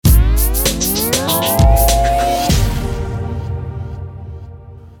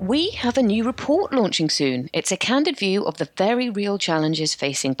We have a new report launching soon. It's a candid view of the very real challenges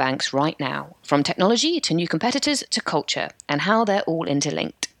facing banks right now, from technology to new competitors to culture, and how they're all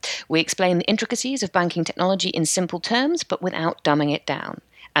interlinked. We explain the intricacies of banking technology in simple terms, but without dumbing it down.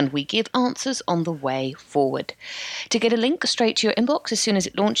 And we give answers on the way forward. To get a link straight to your inbox as soon as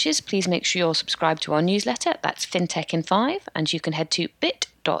it launches, please make sure you're subscribed to our newsletter. That's FinTech in 5, and you can head to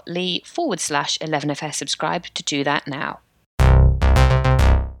bit.ly/11FS subscribe to do that now.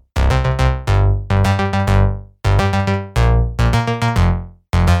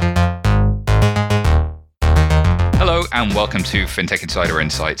 Hello and welcome to FinTech Insider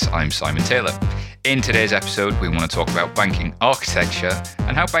Insights. I'm Simon Taylor. In today's episode, we want to talk about banking architecture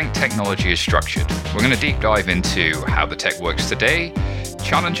and how bank technology is structured. We're going to deep dive into how the tech works today,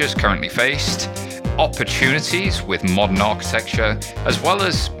 challenges currently faced, opportunities with modern architecture, as well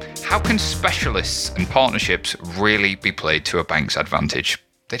as how can specialists and partnerships really be played to a bank's advantage.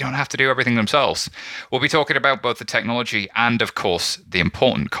 They don't have to do everything themselves. We'll be talking about both the technology and, of course, the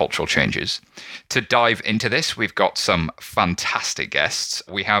important cultural changes. To dive into this, we've got some fantastic guests.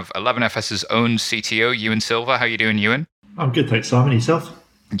 We have 11FS's own CTO, Ewan Silver. How are you doing, Ewan? I'm good, thanks, Simon. Yourself?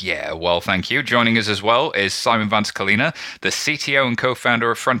 Yeah, well, thank you. Joining us as well is Simon Vance-Kalina, the CTO and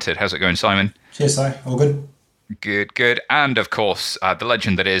co-founder of Fronted. How's it going, Simon? Cheers, Si. All good? Good. And, of course, the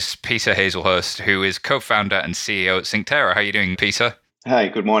legend that is Peter Hazelhurst, who is co-founder and CEO at Synctera. How are you doing, Peter? Hi,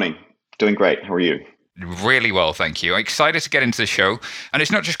 good morning. Doing great. How are you? Really well, thank you. Excited to get into the show. And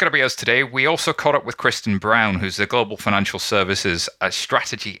it's not just going to be us today. We also caught up with Kristen Brown, who's the Global Financial Services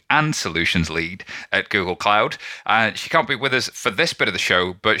Strategy and Solutions Lead at Google Cloud. She can't be with us for this bit of the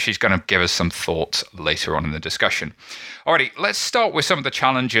show, but she's going to give us some thoughts later on in the discussion. Alrighty, let's start with some of the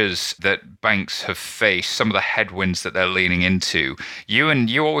challenges that banks have faced, some of the headwinds that they're leaning into.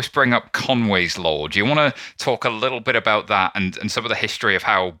 You always bring up Conway's Law. Do you want to talk a little bit about that and some of the history of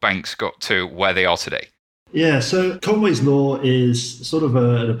how banks got to where they are today? Yeah, so Conway's Law is sort of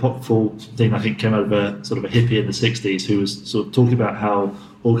an apocryphal thing, I think, came out of a sort of a hippie in the 60s who was sort of talking about how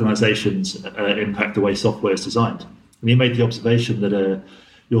organizations impact the way software is designed. And he made the observation that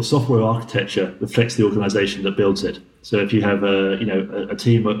your software architecture reflects the organization that builds it. So if you have a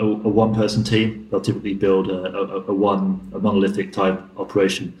team, a one-person team, they'll typically build a monolithic type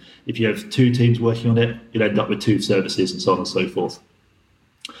operation. If you have two teams working on it, you'll end up with two services and so on and so forth.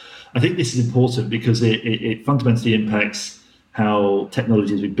 I think this is important because it fundamentally impacts how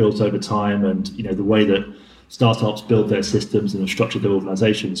technology has been built over time, and the way that startups build their systems and have structured their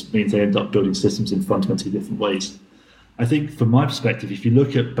organizations means they end up building systems in fundamentally different ways. I think from my perspective, if you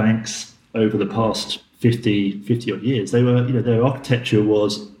look at banks over the past 50 odd years, they were, their architecture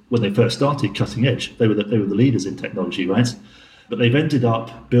was, when they first started, cutting edge. They were the leaders in technology, right? But they've ended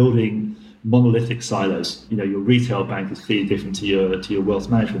up building monolithic silos. Your retail bank is clearly different to your wealth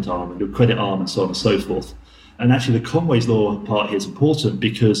management arm and your credit arm and so on and so forth. And actually the Conway's Law part here is important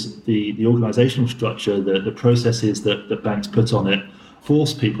because the organizational structure, the processes that banks put on it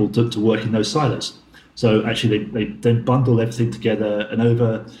force people to work in those silos. So actually they then bundle everything together,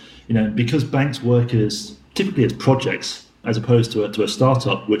 and because banks work typically as projects as opposed to a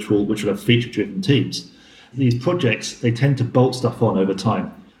startup which will have feature-driven teams. These projects, they tend to bolt stuff on over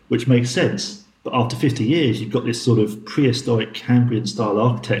time, which makes sense. But after 50 years, you've got this sort of prehistoric Cambrian-style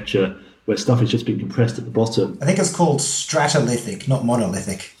architecture where stuff has just been compressed at the bottom. I think it's called stratolithic, not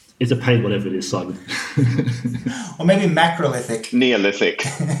monolithic. It's a pain, whatever it is, Simon. Or maybe macrolithic. Neolithic.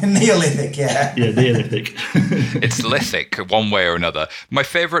 Neolithic, yeah. Yeah, Neolithic. It's lithic, one way or another. My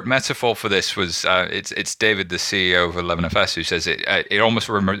favorite metaphor for this was, it's David, the CEO of 11FS, who says it almost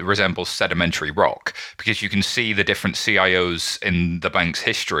resembles sedimentary rock, because you can see the different CIOs in the bank's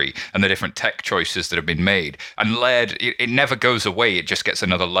history and the different tech choices that have been made. And layered, it never goes away. It just gets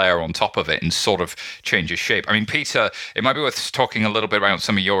another layer on top of it and sort of changes shape. I mean, Peter, it might be worth talking a little bit about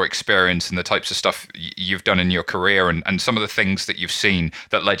some of your experience and the types of stuff you've done in your career and some of the things that you've seen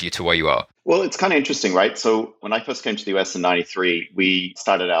that led you to where you are. Well, it's kind of interesting, right? So when I first came to the US in 93, we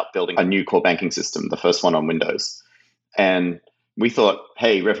started out building a new core banking system, the first one on Windows. And we thought,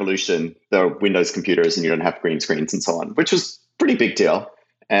 hey, revolution, there are Windows computers and you don't have green screens and so on, which was a pretty big deal.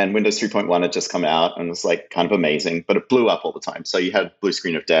 And Windows 3.1 had just come out and was like kind of amazing, but it blew up all the time. So you had blue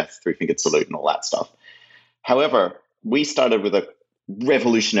screen of death, three-fingered salute and all that stuff. However, we started with a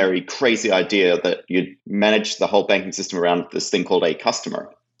revolutionary, crazy idea that you'd manage the whole banking system around this thing called a customer.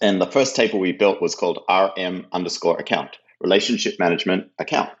 And the first table we built was called RM_account, relationship management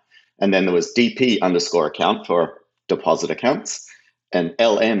account. And then there was DP_account for deposit accounts and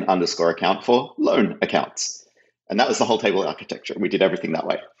LN_account for loan accounts. And that was the whole table architecture. We did everything that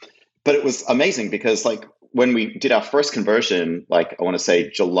way. But it was amazing because when we did our first conversion, like I want to say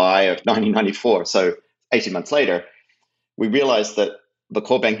July of 1994, so 18 months later, we realized that the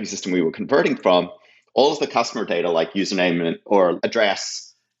core banking system we were converting from, all of the customer data like username or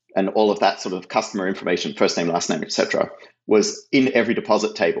address and all of that sort of customer information, first name, last name, etc., was in every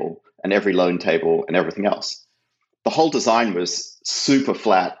deposit table and every loan table and everything else. The whole design was super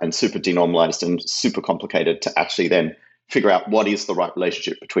flat and super denormalized and super complicated to actually then figure out what is the right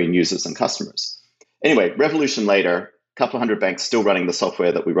relationship between users and customers. Anyway, revolution later, a couple of hundred banks still running the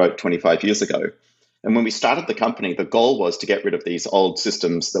software that we wrote 25 years ago. And when we started the company, the goal was to get rid of these old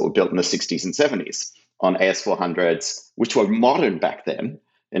systems that were built in the 60s and 70s on AS400s, which were modern back then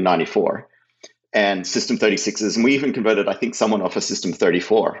in 94, and System 36s. And we even converted, I think, someone off a System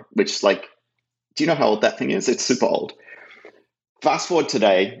 34, which like, do you know how old that thing is? It's super old. Fast forward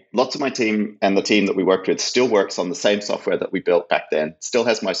today, lots of my team and the team that we worked with still works on the same software that we built back then, still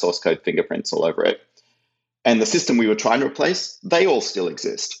has my source code fingerprints all over it. And the system we were trying to replace, they all still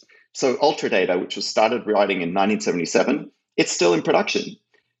exist. So Ultradata, which was started writing in 1977, it's still in production.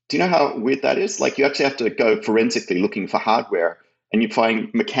 Do you know how weird that is? Like you actually have to go forensically looking for hardware and you find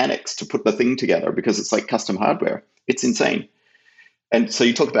mechanics to put the thing together because it's like custom hardware. It's insane. And so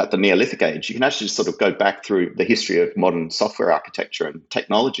you talk about the Neolithic age, you can actually sort of go back through the history of modern software architecture and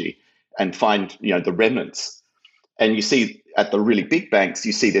technology and find, the remnants. And you see at the really big banks,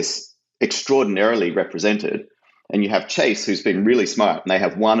 you see this extraordinarily represented. And you have Chase, who's been really smart, and they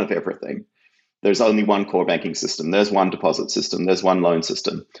have one of everything. There's only one core banking system. There's one deposit system. There's one loan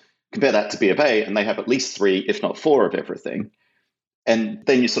system. Compare that to B of A, and they have at least 3, if not 4 of everything. And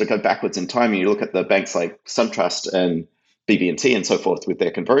then you sort of go backwards in time and you look at the banks like SunTrust and BB&T and so forth with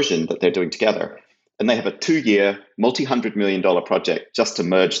their conversion that they're doing together. And they have a 2-year, multi-$100 million project just to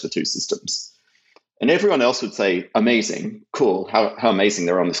merge the two systems. And everyone else would say, amazing, cool, how amazing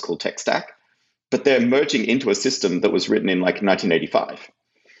they're on this cool tech stack. But they're merging into a system that was written in like 1985.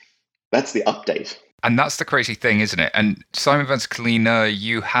 That's the update. And that's the crazy thing, isn't it? And Simon van 't Keulen,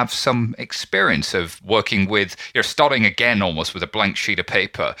 you have some experience of working with, you're starting again almost with a blank sheet of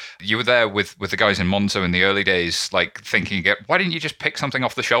paper. You were there with the guys in Monzo in the early days, like thinking, why didn't you just pick something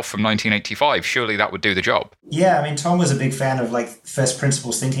off the shelf from 1985? Surely that would do the job. Yeah, I mean, Tom was a big fan of like first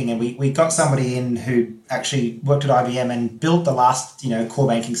principles thinking, and we got somebody in who actually worked at IBM and built the last, core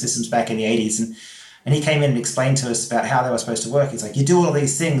banking systems back in the 80s. And he came in and explained to us about how they were supposed to work. He's like, you do all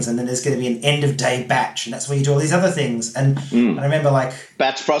these things, and then there's going to be an end-of-day batch, and that's where you do all these other things. And I remember, like...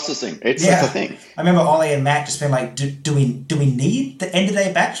 batch processing. It's a thing. I remember Ollie and Matt just being like, do we need the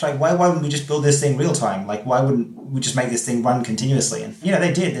end-of-day batch? Like, why wouldn't we just build this thing real-time? Like, why wouldn't we just make this thing run continuously? And,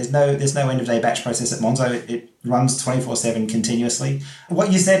 they did. There's no end-of-day batch process at Monzo. It runs 24/7 continuously.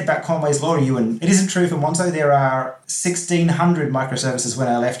 What you said about Conway's Law, Ewan, it isn't true for Monzo. There are 1,600 microservices when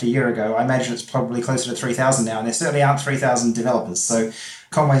I left a year ago. I imagine it's probably closer to 3,000 now, and there certainly aren't 3,000 developers. So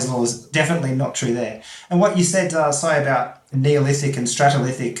Conway's Law is definitely not true there. And what you said, Si, about Neolithic and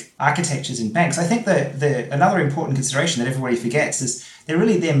Stratolithic architectures in banks, I think the another important consideration that everybody forgets is they're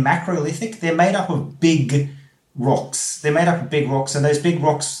macrolithic. They're made up of big rocks. They're made up of big rocks, and those big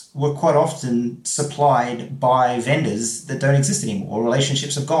rocks were quite often supplied by vendors that don't exist anymore.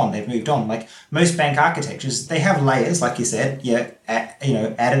 Relationships have gone. They've moved on. Like most bank architectures, they have layers, like you said,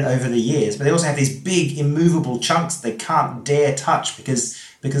 added over the years, but they also have these big immovable chunks they can't dare touch because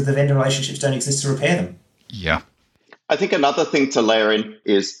the vendor relationships don't exist to repair them. Yeah. I think another thing to layer in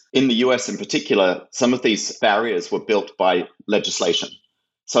is in the US in particular, some of these barriers were built by legislation.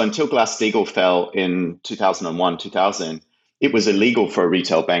 So until Glass-Steagall fell in 2001, 2000, it was illegal for a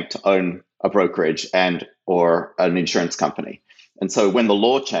retail bank to own a brokerage or an insurance company. And so when the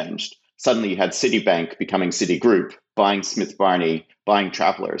law changed, suddenly you had Citibank becoming Citigroup, buying Smith Barney, buying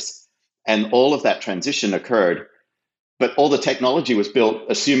Travelers. And all of that transition occurred. But all the technology was built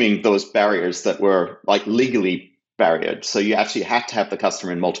assuming those barriers that were like legally barriered. So you actually had to have the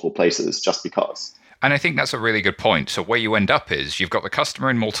customer in multiple places just because. And I think that's a really good point. So where you end up is you've got the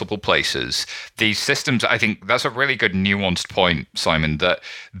customer in multiple places. These systems, I think that's a really good nuanced point, Simon, that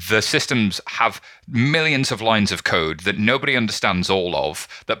the systems have millions of lines of code that nobody understands all of,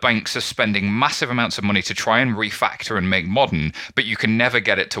 that banks are spending massive amounts of money to try and refactor and make modern, but you can never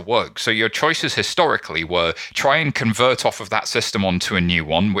get it to work. So your choices historically were try and convert off of that system onto a new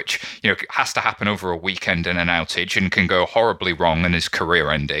one, which has to happen over a weekend and an outage and can go horribly wrong and is career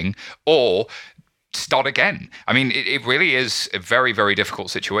ending, or start again. I mean, it really is a very, very difficult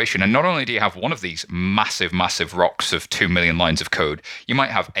situation. And not only do you have one of these massive, massive rocks of 2 million lines of code, you might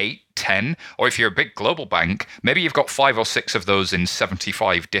have 8, 10, or if you're a big global bank, maybe you've got 5 or 6 of those in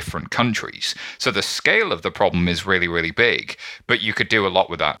 75 different countries. So the scale of the problem is really, really big, but you could do a lot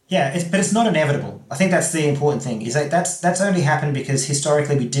with that. Yeah, but it's not inevitable. I think that's the important thing, is that's only happened because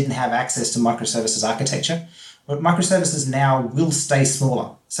historically we didn't have access to microservices architecture. But microservices now will stay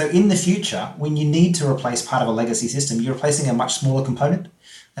smaller. So in the future, when you need to replace part of a legacy system, you're replacing a much smaller component.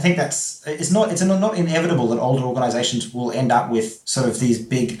 I think it's not inevitable that older organizations will end up with sort of these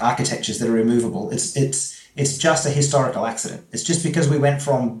big architectures that are removable. It's just a historical accident. It's just because we went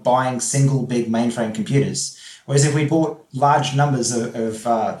from buying single big mainframe computers, whereas if we bought large numbers of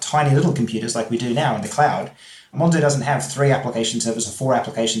tiny little computers like we do now in the cloud, Monzo doesn't have 3 application servers or 4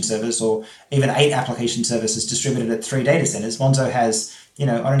 application servers or even 8 application services distributed at 3 data centers. Monzo has,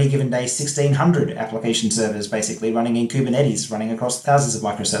 on any given day, 1,600 application servers basically running in Kubernetes, running across thousands of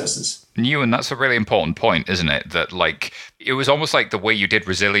microservices. And that's a really important point, isn't it? That it was almost like the way you did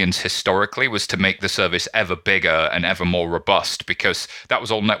resilience historically was to make the service ever bigger and ever more robust, because that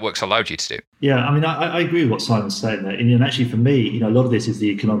was all networks allowed you to do. Yeah, I mean, I agree with what Simon's saying there. And actually, for me, a lot of this is the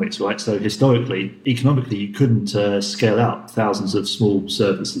economics, right? So economically, you couldn't scale out thousands of small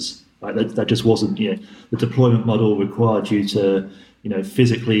services. Right? That just wasn't, the deployment model required you to,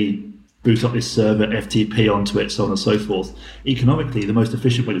 physically boot up this server, FTP onto it, so on and so forth. Economically, the most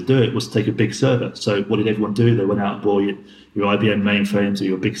efficient way to do it was to take a big server. So what did everyone do? They went out and bought your IBM mainframes or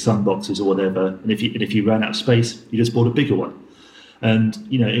your big Sun boxes or whatever. And if you ran out of space, you just bought a bigger one. And,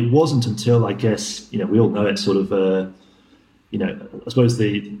 it wasn't until, I guess, we all know it sort of, I suppose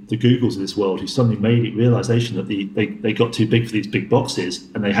the Googles of this world who suddenly made it realization that they got too big for these big boxes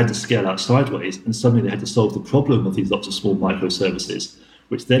and they had to scale out sideways. And suddenly they had to solve the problem of these lots of small microservices,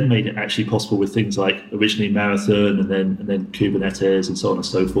 which then made it actually possible with things like originally Marathon and then Kubernetes and so on and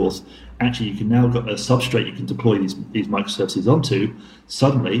so forth. Actually, you can now got a substrate you can deploy these microservices onto.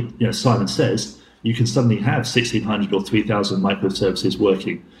 Suddenly, Simon says, you can suddenly have 1,600 or 3,000 microservices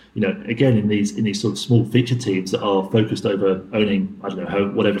working. Again, in these sort of small feature teams that are focused over owning,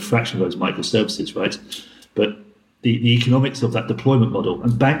 whatever fraction of those microservices, right? But the economics of that deployment model,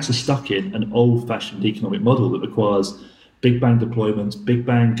 and banks are stuck in an old-fashioned economic model that requires big bang deployments, big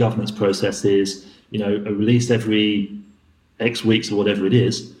bang governance processes, a release every X weeks or whatever it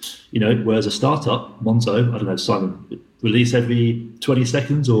is, whereas a startup, Monzo, Simon, release every 20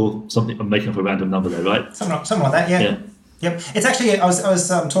 seconds or something. I'm making up a random number there, right? Something like that, yeah. Yep. It's actually, I was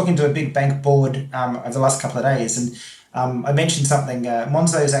talking to a big bank board over the last couple of days, and I mentioned something.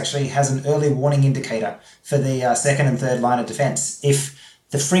 Monzo actually has an early warning indicator for the second and third line of defense. If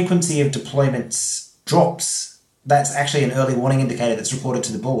the frequency of deployments drops, that's actually an early warning indicator that's reported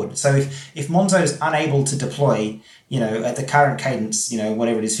to the board. So if Monzo is unable to deploy, at the current cadence,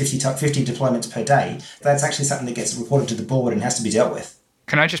 whatever it is, 50 deployments per day, that's actually something that gets reported to the board and has to be dealt with.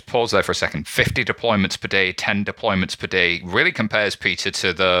 Can I just pause there for a second? 50 deployments per day, 10 deployments per day really compares, Peter,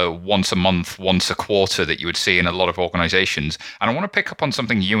 to the once a month, once a quarter that you would see in a lot of organizations. And I want to pick up on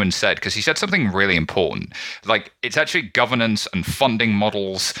something Ewan said, because he said something really important. It's actually governance and funding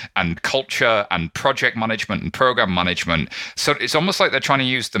models and culture and project management and program management. So it's almost like they're trying to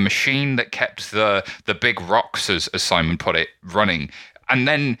use the machine that kept the big rocks, as Simon put it, running, and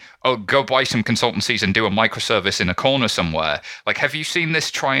then go buy some consultancies and do a microservice in a corner somewhere. Have you seen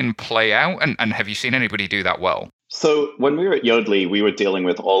this try and play out? And have you seen anybody do that well? So when we were at Yodlee, we were dealing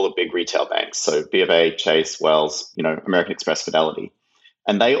with all the big retail banks. So B of A, Chase, Wells, American Express, Fidelity.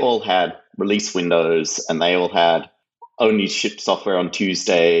 And they all had release windows, and they all had only ship software on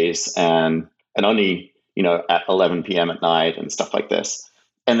Tuesdays and only, at 11 p.m. at night and stuff like this.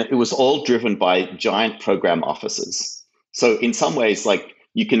 And it was all driven by giant program offices. So in some ways,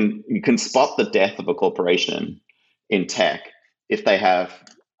 you can spot the death of a corporation in tech if they have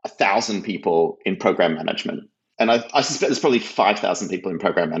 1,000 people in program management. And I suspect there's probably 5,000 people in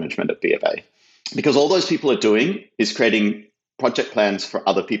program management at B of A, because all those people are doing is creating project plans for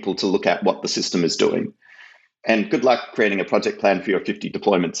other people to look at what the system is doing. And good luck creating a project plan for your 50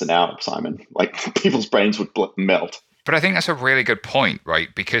 deployments an hour, Simon. People's brains would melt. But I think that's a really good point, right?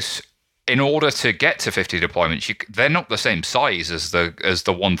 Because in order to get to 50 deployments, they're not the same size as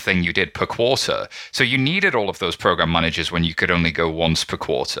the one thing you did per quarter. So you needed all of those program managers when you could only go once per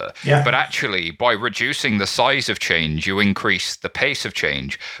quarter. Yeah. But actually, by reducing the size of change, you increase the pace of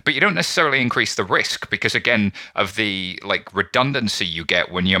change, but you don't necessarily increase the risk because, again, of the redundancy you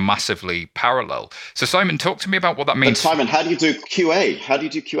get when you're massively parallel. So Simon, talk to me about what that means. But Simon, how do you do QA? How do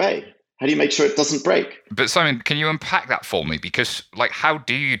you make sure it doesn't break? But Simon, can you unpack that for me? Because how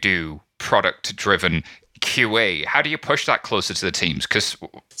do you do product-driven QA. How do you push that closer to the teams?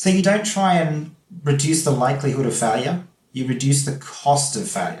 So you don't try and reduce the likelihood of failure. You reduce the cost of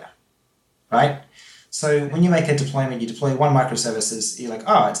failure, right? So when you make a deployment, you deploy one microservices, you're like,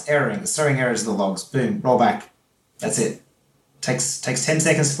 oh, it's erroring. It's throwing errors to the logs. Boom, roll back. That's it. Takes 10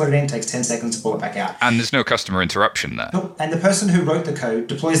 seconds to put it in, takes 10 seconds to pull it back out. And there's no customer interruption there. Nope. And the person who wrote the code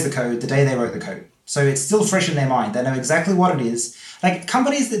deploys the code the day they wrote the code. So it's still fresh in their mind. They know exactly what it is. Like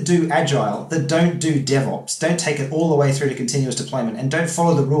companies that do agile, that don't do DevOps, don't take it all the way through to continuous deployment and don't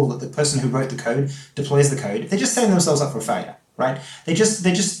follow the rule that the person who wrote the code deploys the code, they're just setting themselves up for failure, right?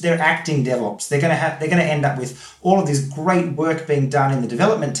 They're acting DevOps. They're going to end up with all of this great work being done in the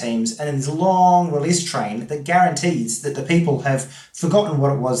development teams and in this long release train that guarantees that the people have forgotten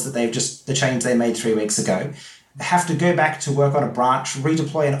what it was that the change they made 3 weeks ago, have to go back to work on a branch,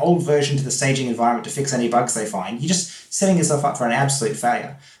 redeploy an old version to the staging environment to fix any bugs they find. You're just setting yourself up for an absolute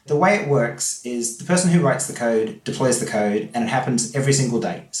failure. The way it works is the person who writes the code deploys the code, and it happens every single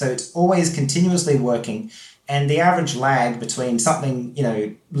day. So it's always continuously working, and the average lag between something,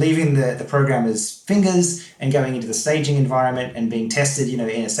 leaving the programmer's fingers and going into the staging environment and being tested, in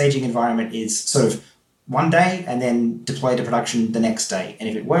a staging environment is sort of 1 day and then deploy to production the next day. And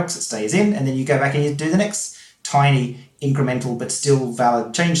if it works, it stays in, and then you go back and you do the next tiny, incremental, but still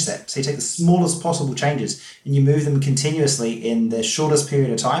valid change set. So you take the smallest possible changes and you move them continuously in the shortest period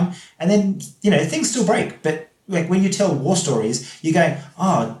of time. And then, things still break. But like when you tell war stories, you're going,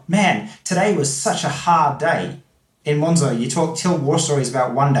 oh man, today was such a hard day. In Monzo, you tell war stories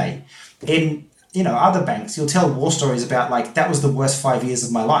about 1 day. In, other banks, you'll tell war stories about like, that was the worst 5 years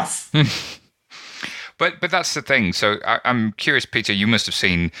of my life. But that's the thing. So I'm curious, Peter, you must have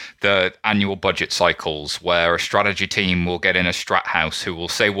seen the annual budget cycles where a strategy team will get in a strat house who will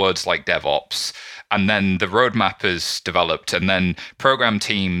say words like DevOps, and then the roadmap is developed, and then program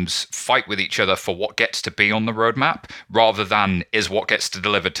teams fight with each other for what gets to be on the roadmap rather than is what gets to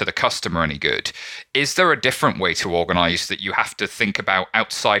deliver to the customer any good. Is there a different way to organize that you have to think about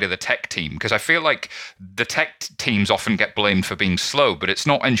outside of the tech team? Because I feel like the tech teams often get blamed for being slow, but it's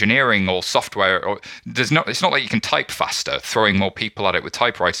not engineering or software, or it's not like you can type faster. Throwing more people at it with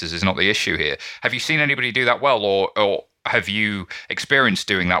typewriters is not the issue here. Have you seen anybody do that well, or have you experienced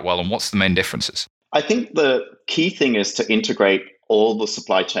doing that well, and what's the main differences? I think the key thing is to integrate all the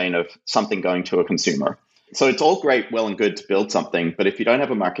supply chain of something going to a consumer. So it's all great, well and good to build something, but if you don't have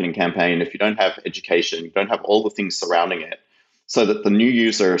a marketing campaign, if you don't have education, you don't have all the things surrounding it, so that the new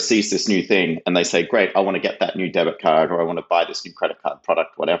user sees this new thing and they say, great, I want to get that new debit card, or I want to buy this new credit card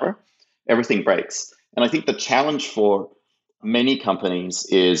product, whatever, everything breaks. And I think the challenge for many companies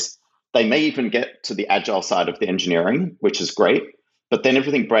is they may even get to the agile side of the engineering, which is great, but then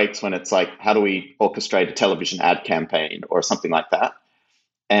everything breaks when it's like, how do we orchestrate a television ad campaign or something like that?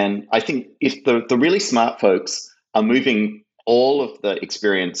 And I think if the really smart folks are moving all of the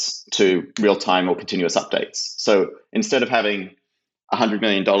experience to real-time or continuous updates. So instead of having $100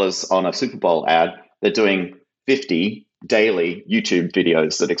 million on a Super Bowl ad, they're doing 50 daily YouTube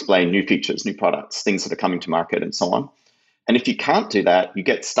videos that explain new features, new products, things that are coming to market, and so on. And if you can't do that, you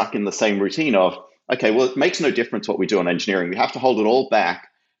get stuck in the same routine of, okay, well, it makes no difference what we do on engineering. We have to hold it all back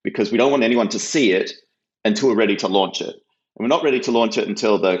because we don't want anyone to see it until we're ready to launch it. And we're not ready to launch it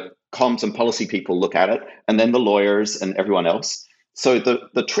until the comms and policy people look at it, and then the lawyers and everyone else. So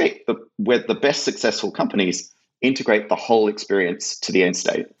the trick, where the best successful companies integrate the whole experience to the end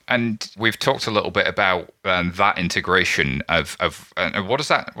state. And we've talked a little bit about that integration of what does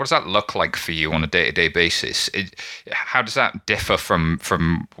that look like for you on a day-to-day basis? How does that differ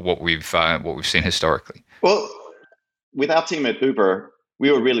from what we've seen historically? Well, with our team at Uber,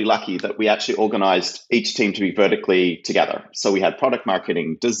 we were really lucky that we actually organized each team to be vertically together. So we had product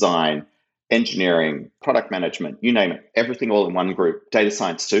marketing, design, engineering, product management, you name it, everything all in one group, data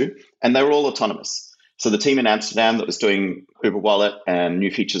science too, and they were all autonomous. So the team in Amsterdam that was doing Uber Wallet and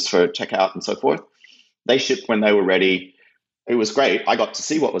new features for checkout and so forth, they shipped when they were ready. It was great. I got to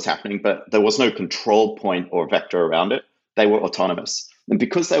see what was happening, but there was no control point or vector around it. They were autonomous. And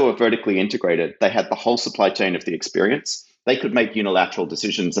because they were vertically integrated, they had the whole supply chain of the experience. They could make unilateral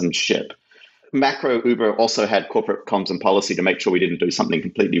decisions and ship. Macro Uber also had corporate comms and policy to make sure we didn't do something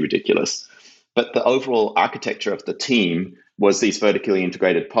completely ridiculous. But the overall architecture of the team was these vertically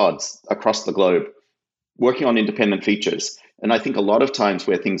integrated pods across the globe, working on independent features. And I think a lot of times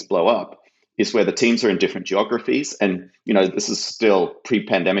where things blow up is where the teams are in different geographies. And, this is still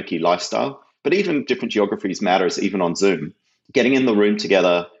pre-pandemic-y lifestyle, but even different geographies matters, even on Zoom. Getting in the room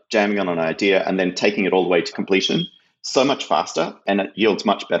together, jamming on an idea, and then taking it all the way to completion, so much faster, and it yields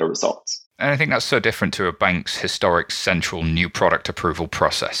much better results. And I think that's so different to a bank's historic central new product approval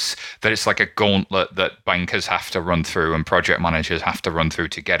process, that it's like a gauntlet that bankers have to run through and project managers have to run through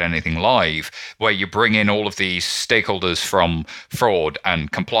to get anything live, where you bring in all of these stakeholders from fraud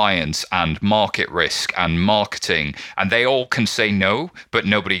and compliance and market risk and marketing, and they all can say no, but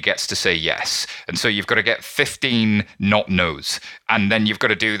nobody gets to say yes. And so you've got to get 15 not no's. And then you've got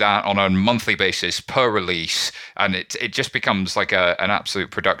to do that on a monthly basis per release. And it just becomes like an absolute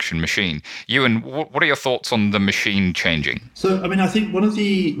production machine. Ewan, what are your thoughts on the machine changing? So, I mean, I think one of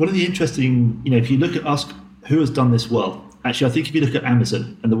the interesting, if you look at us, who has done this well? Actually, I think if you look at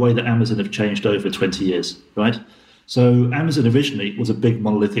Amazon and the way that Amazon have changed over 20 years, right? So Amazon originally was a big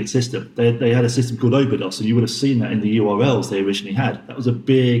monolithic system. They had a system called Oberdos, and you would have seen that in the URLs they originally had. That was a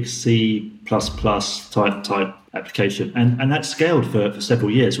big C++ type application. And that scaled for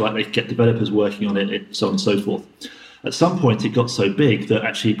several years, right? They get developers working on it, so on and so forth. At some point, it got so big that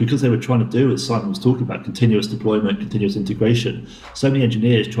actually, because they were trying to do, as Simon was talking about, continuous deployment, continuous integration, so many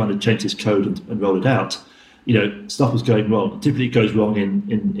engineers trying to change this code and roll it out, stuff was going wrong. Typically, it goes wrong in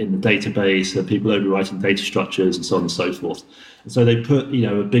the database, people overwriting data structures and so on and so forth. And so they put,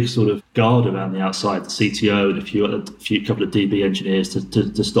 a big sort of guard around the outside, the CTO and a couple of DB engineers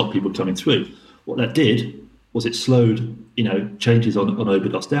to stop people coming through. What that did was it slowed, changes on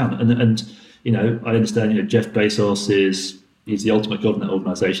Oberdos down. And I understand, Jeff Bezos he's the ultimate god in that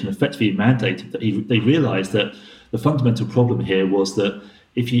organization, effectively mandated that they realized that the fundamental problem here was that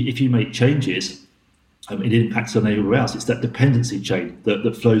if you make changes, it impacts on everywhere else. It's that dependency chain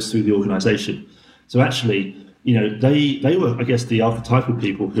that flows through the organization. So actually, they were, I guess, the archetypal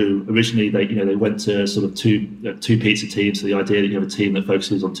people who originally they went to sort of two pizza teams. So the idea that you have a team that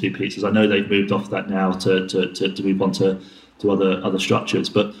focuses on two pizzas. I know they've moved off that now to move on to other structures,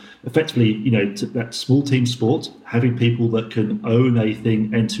 but effectively, to that small team sport, having people that can own a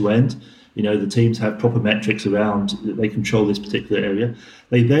thing end to end. The teams have proper metrics around, they control this particular area.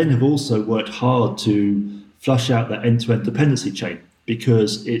 They then have also worked hard to flush out that end-to-end dependency chain,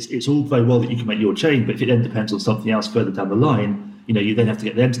 because it's all very well that you can make your chain, but if it then depends on something else further down the line, you then have to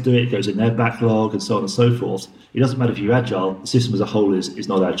get them to do it. It goes in their backlog and so on and so forth. It doesn't matter if you're agile, the system as a whole is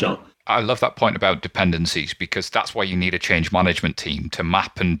not agile. I love that point about dependencies, because that's why you need a change management team to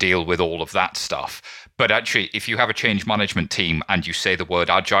map and deal with all of that stuff. But actually, if you have a change management team and you say the word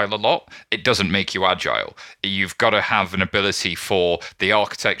agile a lot, it doesn't make you agile. You've got to have an ability for the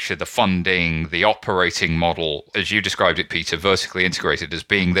architecture, the funding, the operating model, as you described it, Peter, vertically integrated as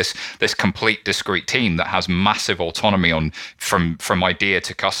being this complete discrete team that has massive autonomy from idea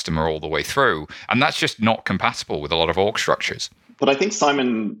to customer all the way through. And that's just not compatible with a lot of org structures. But I think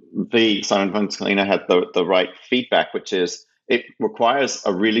Simon von Scalina had the right feedback, which is it requires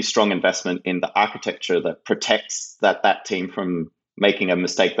a really strong investment in the architecture that protects that team from making a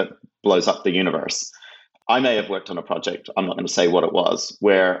mistake that blows up the universe. I may have worked on a project, I'm not going to say what it was,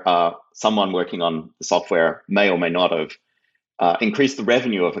 where someone working on the software may or may not have increased the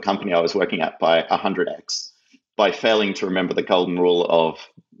revenue of a company I was working at by 100x by failing to remember the golden rule of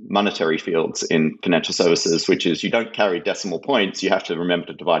monetary fields in financial services, which is you don't carry decimal points, you have to remember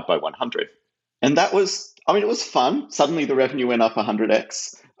to divide by 100. And that was, it was fun. Suddenly the revenue went up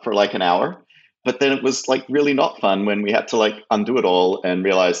 100x for like an hour. But then it was like really not fun when we had to undo it all and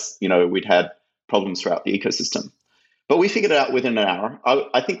realize, we'd had problems throughout the ecosystem. But we figured it out within an hour.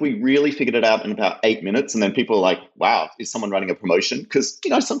 I think we really figured it out in about 8 minutes. And then people were like, wow, is someone running a promotion? Because,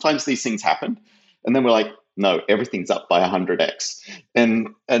 sometimes these things happen. And then we're like, no, everything's up by 100x.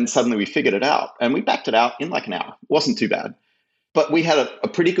 And suddenly we figured it out. And we backed it out in like an hour. It wasn't too bad. But we had a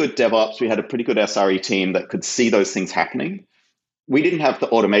pretty good DevOps. We had a pretty good SRE team that could see those things happening. We didn't have the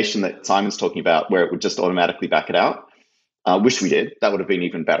automation that Simon's talking about where it would just automatically back it out. Wish we did. That would have been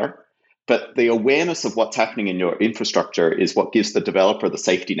even better. But the awareness of what's happening in your infrastructure is what gives the developer the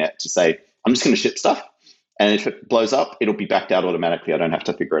safety net to say, I'm just going to ship stuff. And if it blows up, it'll be backed out automatically. I don't have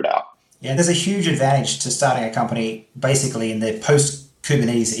to figure it out. Yeah, there's a huge advantage to starting a company basically in the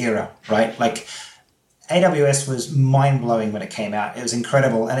post-Kubernetes era, right? Like AWS was mind-blowing when it came out. It was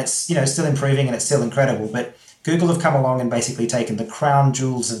incredible, and it's still improving and it's still incredible. But Google have come along and basically taken the crown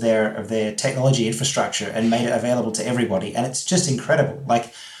jewels of their technology infrastructure and made it available to everybody, and it's just incredible.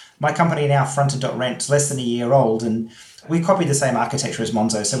 Like my company now, Fronted.Rent, less than a year old, and we copied the same architecture as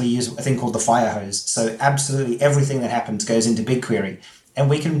Monzo, so we use a thing called the fire hose. So absolutely everything that happens goes into BigQuery. And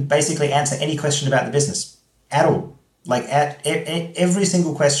we can basically answer any question about the business at all. Like at every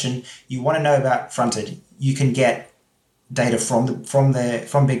single question you want to know about Fronted, you can get data from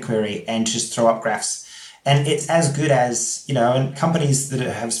BigQuery and just throw up graphs. And it's as good as, and companies that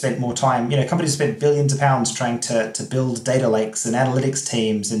have spent more time, companies spent billions of pounds trying to build data lakes and analytics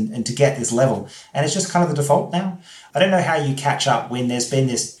teams and to get this level. And it's just kind of the default now. I don't know how you catch up when there's been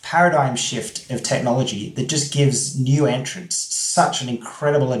this paradigm shift of technology that just gives new entrants such an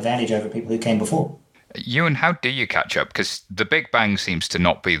incredible advantage over people who came before. Ewan, how do you catch up? Because the big bang seems to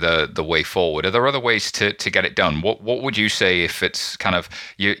not be the way forward. Are there other ways to get it done? What would you say if it's kind of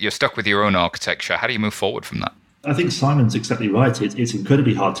you're stuck with your own architecture? How do you move forward from that? I think Simon's exactly right. It's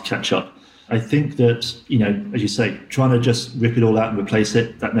incredibly hard to catch up. I think that, as you say, trying to just rip it all out and replace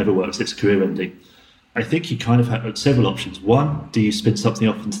it, that never works. It's career ending. I think you kind of have several options. One, do you spin something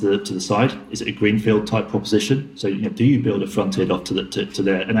off into the side? Is it a greenfield type proposition? So, do you build a front end off to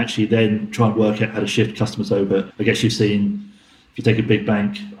there and actually then try and work out how to shift customers over? I guess you've seen, if you take a big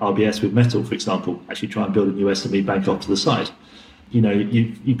bank, RBS with Metal, for example, actually try and build a new SME bank off to the side.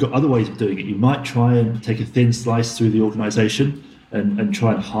 You've got other ways of doing it. You might try and take a thin slice through the organization and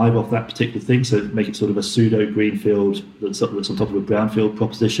try and hive off that particular thing. So make it sort of a pseudo greenfield that's on top of a brownfield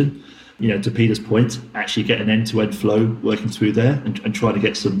proposition. To Peter's point, actually get an end-to-end flow working through there and try to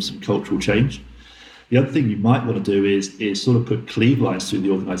get some cultural change. The other thing you might want to do is sort of put cleave lines through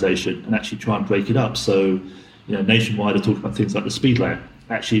the organization and actually try and break it up. So, Nationwide are talking about things like the speed layer,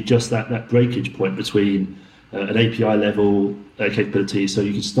 actually just that breakage point between an API level capability, so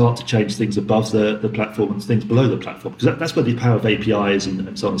you can start to change things above the platform and things below the platform, because that's where the power of APIs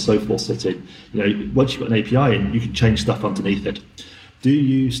and so on and so forth sit in. Once you've got an API in, you can change stuff underneath it. Do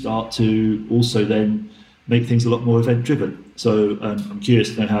you start to also then make things a lot more event-driven? So I'm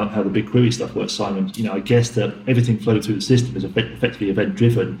curious to know how the BigQuery stuff works, Simon. I guess that everything flowing through the system is effectively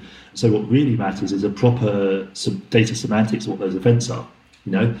event-driven. So what really matters is a proper data semantics of what those events are.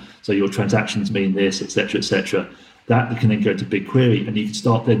 So your transactions mean this, etc., etc. That can then go to BigQuery, and you can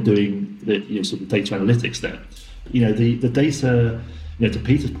start then doing the sort of data analytics there. The data. To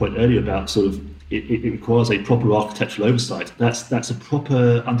Peter's point earlier about sort of it requires a proper architectural oversight. That's a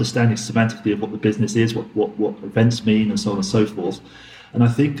proper understanding semantically of what the business is, what events mean, and so on and so forth. And I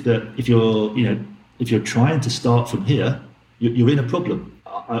think that if you're trying to start from here, you're in a problem.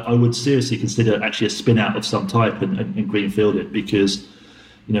 I would seriously consider actually a spin out of some type and greenfield it, because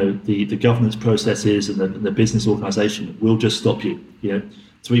the governance processes and the business organization will just stop you.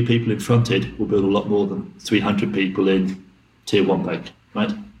 3 people in Fronted will build a lot more than 300 people in Tier 1 bank,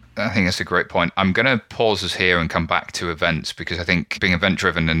 right? I think that's a great point. I'm going to pause us here and come back to events, because I think being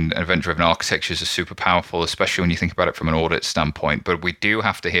event-driven and event-driven architectures are super powerful, especially when you think about it from an audit standpoint. But we do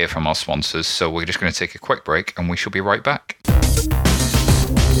have to hear from our sponsors, so we're just going to take a quick break and we shall be right back.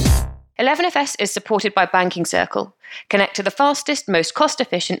 11FS is supported by Banking Circle. Connect to the fastest, most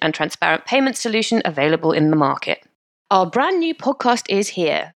cost-efficient and transparent payment solution available in the market. Our brand new podcast is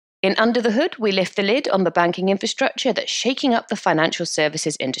here. In Under the Hood, we lift the lid on the banking infrastructure that's shaking up the financial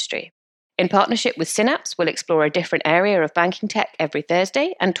services industry. In partnership with Synapse, we'll explore a different area of banking tech every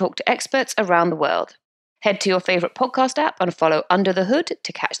Thursday and talk to experts around the world. Head to your favourite podcast app and follow Under the Hood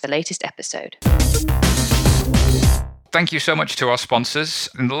to catch the latest episode. Thank you so much to our sponsors.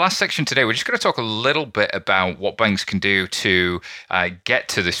 In the last section today, we're just going to talk a little bit about what banks can do to get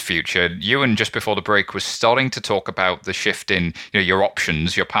to this future. Ewan, just before the break, was starting to talk about the shift in your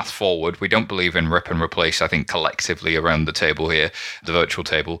options, your path forward. We don't believe in rip and replace, I think, collectively around the table here, the virtual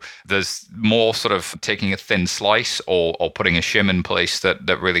table. There's more sort of taking a thin slice or putting a shim in place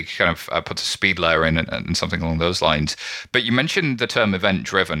that really kind of puts a speed layer in and something along those lines. But you mentioned the term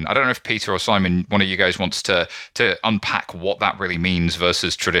event-driven. I don't know if Peter or Simon, one of you guys, wants to unpack what that really means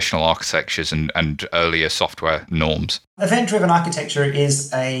versus traditional architectures and earlier software norms. Event-driven architecture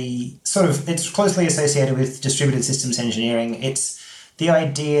is it's closely associated with distributed systems engineering. It's the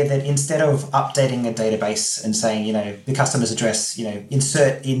idea that instead of updating a database and saying, the customer's address,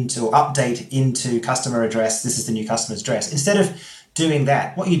 insert into or update into customer address, this is the new customer's address. Instead of doing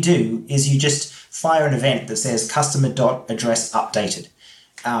that, what you do is you just fire an event that says customer.address updated.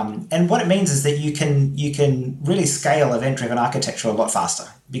 And what it means is that you can really scale event-driven architecture a lot faster,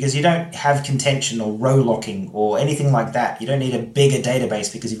 because you don't have contention or row locking or anything like that. You don't need a bigger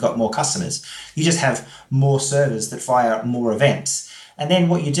database because you've got more customers. You just have more servers that fire more events. And then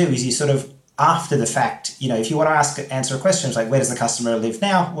what you do is you sort of, after the fact, if you want to answer a question like, where does the customer live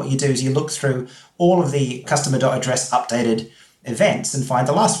now? What you do is you look through all of the customer.address updated events and find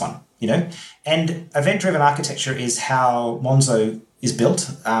the last one, And event-driven architecture is how Monzo is built.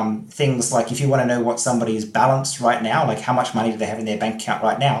 Things like if you want to know what somebody's balance right now, like how much money do they have in their bank account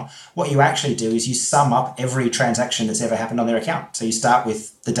right now, what you actually do is you sum up every transaction that's ever happened on their account. So you start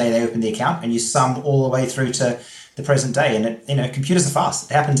with the day they opened the account and you sum all the way through to the the present day. And computers are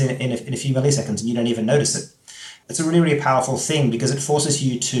fast. It happens in a few milliseconds and you don't even notice it. It's a really, really powerful thing because it forces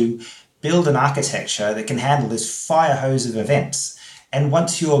you to build an architecture that can handle this fire hose of events. And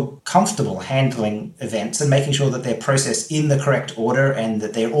once you're comfortable handling events and making sure that they're processed in the correct order and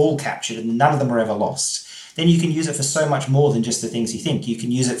that they're all captured and none of them are ever lost, then you can use it for so much more than just the things you think. You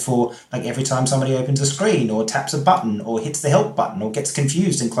can use it for like every time somebody opens a screen or taps a button or hits the help button or gets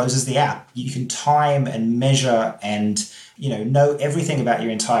confused and closes the app. You can time and measure and know everything about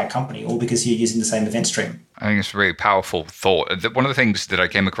your entire company, all because you're using the same event stream. I think it's a really powerful thought. One of the things that I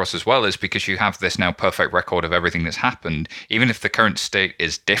came across as well is because you have this now perfect record of everything that's happened, even if the current state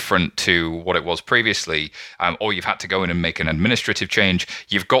is different to what it was previously, or you've had to go in and make an administrative change,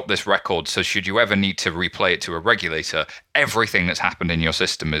 you've got this record. So should you ever need to replay it to a regulator, everything that's happened in your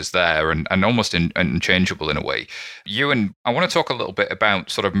system is there and almost unchangeable in a way. Ewan, I want to talk a little bit about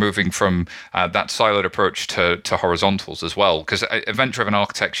sort of moving from that siloed approach to horizontals as well, because event-driven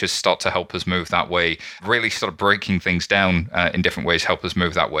architectures start to help us move that way, really sort of breaking things down in different ways help us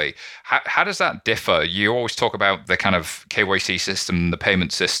move that way. How does that differ? You always talk about the kind of KYC system, the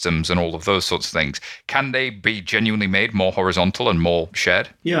payment systems, and all of those sorts of things. Can they be genuinely made more horizontal and more shared?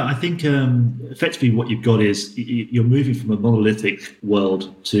 Yeah, I think effectively what you've got is you're moving from a monolithic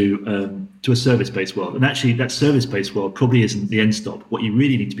world to a service-based world. And actually, that service-based world probably isn't the end stop. What you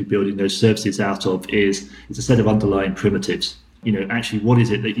really need to be building those services out of is a set of underlying primitives. Actually, what is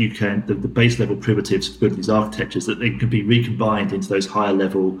it that you can, the base level primitives for building these architectures, that they can be recombined into those higher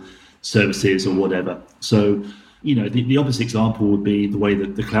level services or whatever. So, the obvious example would be the way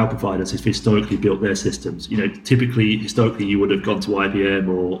that the cloud providers have historically built their systems. Historically, you would have gone to IBM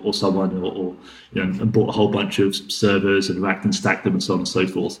or someone or and bought a whole bunch of servers and racked and stacked them and so on and so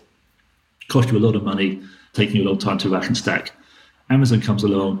forth. Cost you a lot of money, taking you a long time to rack and stack. Amazon comes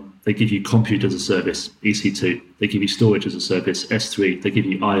along. They give you compute as a service, EC2. They give you storage as a service, S3. They give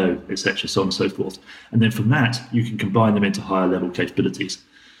you I/O, etc., so on and so forth. And then from that, you can combine them into higher level capabilities.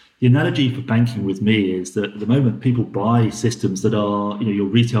 The analogy for banking with me is that at the moment, people buy systems that are, your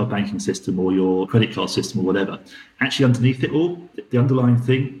retail banking system or your credit card system or whatever. Actually, underneath it all, the underlying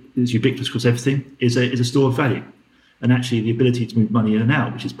thing is ubiquitous across everything, is a store of value. And actually, the ability to move money in and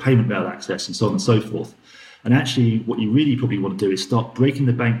out, which is payment rail access and so on and so forth. And actually, what you really probably want to do is start breaking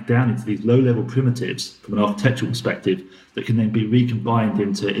the bank down into these low-level primitives from an architectural perspective that can then be recombined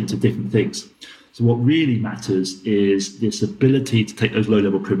into different things. So what really matters is this ability to take those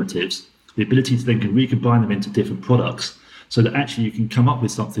low-level primitives, the ability to then can recombine them into different products, so that actually you can come up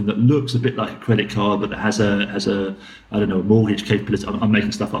with something that looks a bit like a credit card, but that has a mortgage capability. I'm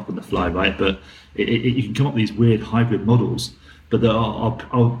making stuff up on the fly, right? But you can come up with these weird hybrid models, but that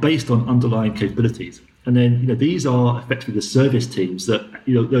are based on underlying capabilities. And then, these are effectively the service teams that,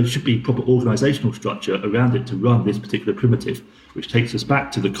 there should be proper organizational structure around it to run this particular primitive, which takes us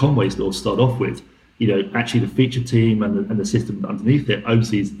back to the Conway's law to start off with. Actually the feature team and the system underneath it owns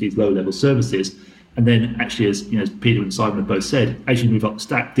these low level services. And then actually, as Peter and Simon have both said, as you move up the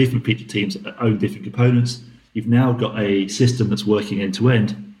stack, different feature teams own different components. You've now got a system that's working end to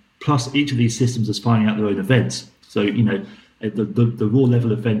end, plus each of these systems is finding out their own events. So, the raw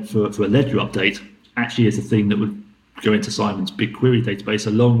level event for a ledger update actually is a thing that would go into Simon's BigQuery database,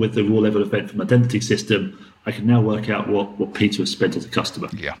 along with the raw level event from identity system. I can now work out what Peter has spent as a customer.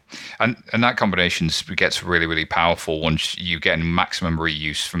 Yeah. And that combination gets really, really powerful once you get maximum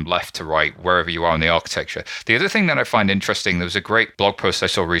reuse from left to right, wherever you are in the architecture. The other thing that I find interesting, there was a great blog post I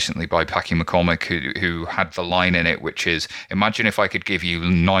saw recently by Packy McCormick who had the line in it, which is, imagine if I could give you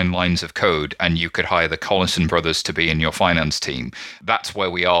 9 lines of code and you could hire the Collison brothers to be in your finance team. That's where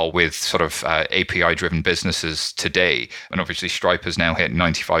we are with sort of API-driven businesses today. And obviously Stripe has now hit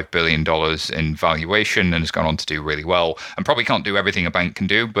 $95 billion in valuation and has gone on to do really well, and probably can't do everything a bank can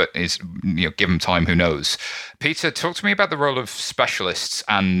do, but is, given time, who knows. Peter, talk to me about the role of specialists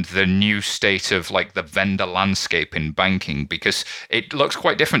and the new state of like the vendor landscape in banking, because it looks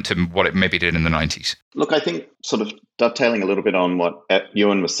quite different to what it maybe did in the 90s. Look, I think sort of dovetailing a little bit on what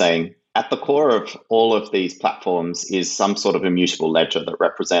Ewan was saying, at the core of all of these platforms is some sort of immutable ledger that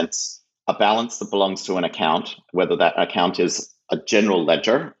represents a balance that belongs to an account, whether that account is a general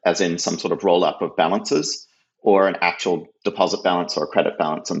ledger, as in some sort of roll-up of balances, or an actual deposit balance or a credit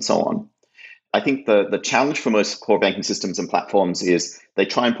balance, and so on. I think the challenge for most core banking systems and platforms is they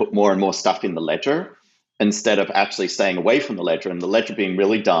try and put more and more stuff in the ledger instead of actually staying away from the ledger, and the ledger being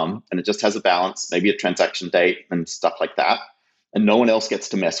really dumb, and it just has a balance, maybe a transaction date and stuff like that, and no one else gets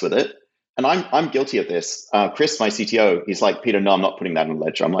to mess with it. And I'm guilty of this. Chris, my CTO, he's like, Peter, no, I'm not putting that in the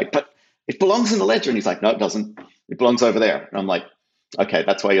ledger. I'm like, but it belongs in the ledger. And he's like, no, it doesn't. It belongs over there. And I'm like, okay,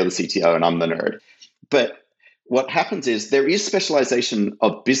 that's why you're the CTO and I'm the nerd. But what happens is there is specialization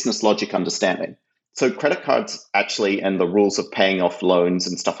of business logic understanding. So credit cards actually, and the rules of paying off loans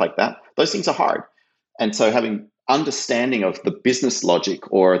and stuff like that, those things are hard. And so having understanding of the business logic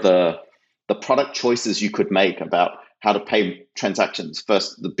or the product choices you could make about how to pay transactions,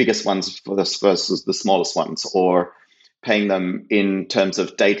 first the biggest ones versus the smallest ones, or paying them in terms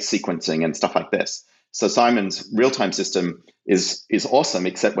of date sequencing and stuff like this. So Simon's real-time system is awesome,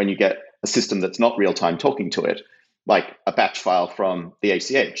 except when you get a system that's not real-time talking to it, like a batch file from the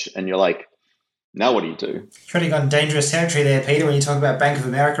ACH, and you're like, now what do you do? Treading on dangerous territory there, Peter, when you talk about Bank of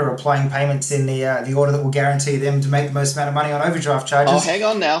America applying payments in the order that will guarantee them to make the most amount of money on overdraft charges. Oh, hang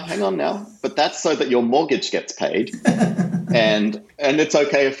on now. But that's so that your mortgage gets paid. and it's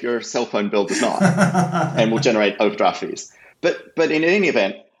okay if your cell phone bill does not and will generate overdraft fees. But in any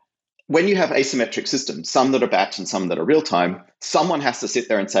event, when you have asymmetric systems, some that are batch and some that are real time, someone has to sit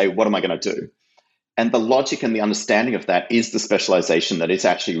there and say, what am I going to do? And the logic and the understanding of that is the specialization that is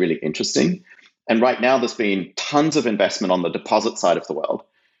actually really interesting. And right now, there's been tons of investment on the deposit side of the world.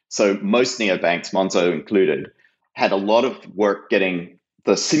 So most neobanks, Monzo included, had a lot of work getting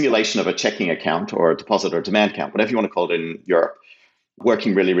the simulation of a checking account or a deposit or demand account, whatever you want to call it in Europe,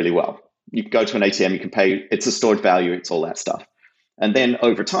 working really, really well. You go to an ATM, you can pay, it's a stored value, it's all that stuff. And then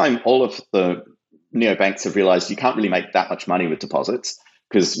over time, all of the neobanks have realized you can't really make that much money with deposits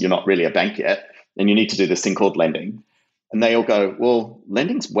because you're not really a bank yet, and you need to do this thing called lending. And they all go, well,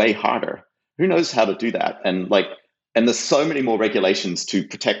 lending's way harder. Who knows how to do that? And there's so many more regulations to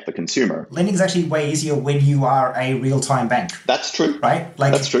protect the consumer. Lending is actually way easier when you are a real-time bank. That's true. Right?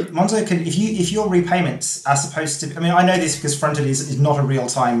 That's true. Monzo can, if your repayments are supposed to, I mean, I know this because Fronted is not a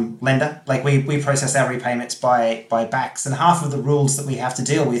real-time lender. Like we process our repayments by backs, and half of the rules that we have to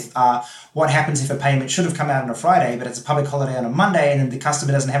deal with are what happens if a payment should have come out on a Friday, but it's a public holiday on a Monday, and then the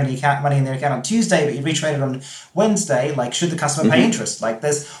customer doesn't have any money in their account on Tuesday, but you retrade it on Wednesday. Like, should the customer pay interest? Like,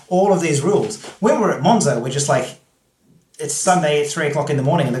 there's all of these rules. When we're at Monzo, we're just like, it's Sunday at 3:00 in the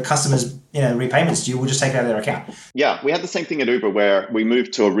morning and the customer's repayments due, we'll just take it out of their account. Yeah, we had the same thing at Uber where we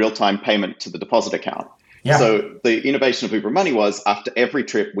moved to a real-time payment to the deposit account. Yeah. So the innovation of Uber Money was after every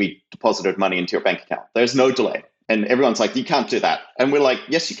trip, we deposited money into your bank account. There's no delay. And everyone's like, you can't do that. And we're like,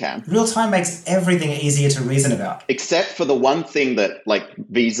 yes, you can. Real-time makes everything easier to reason about. Except for the one thing that like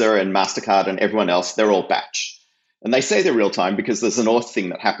Visa and MasterCard and everyone else, they're all batch. And they say they're real-time because there's an auth thing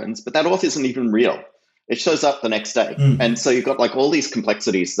that happens, but that auth isn't even real. It shows up the next day. And so you've got like all these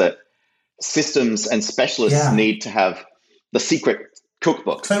complexities that systems and specialists need to have the secret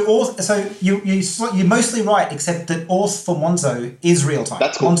cookbook. So you're mostly right, except that auth for Monzo is real time.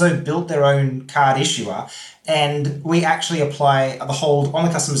 That's cool. Monzo built their own card issuer, and we actually apply the hold on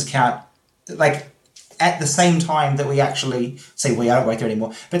the customer's account, like at the same time that we actually say I don't work there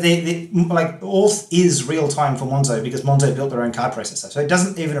anymore. But auth is real time for Monzo because Monzo built their own card processor, so it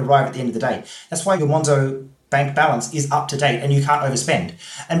doesn't even arrive at the end of the day. That's why your Monzo bank balance is up to date and you can't overspend.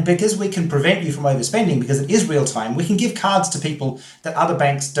 And because we can prevent you from overspending because it is real time, we can give cards to people that other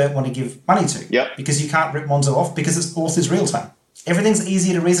banks don't want to give money to. Yep. Because you can't rip Monzo off because auth is real time. Everything's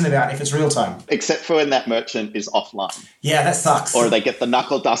easier to reason about if it's real time. Except for when that merchant is offline. Yeah, that sucks. Or they get the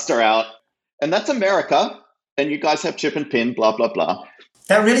knuckle duster out. And that's America. And you guys have chip and pin, blah, blah, blah.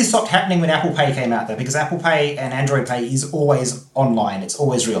 That really stopped happening when Apple Pay came out, though, because Apple Pay and Android Pay is always online. It's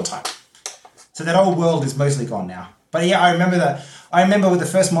always real time. So that old world is mostly gone now. But yeah, I remember with the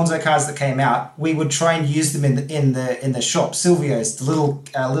first Monzo cards that came out, we would try and use them in the shop, Silvio's, the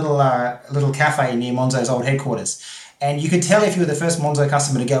little cafe near Monzo's old headquarters. And you could tell if you were the first Monzo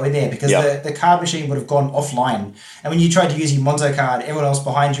customer to go in there because the card machine would have gone offline. And when you tried to use your Monzo card, everyone else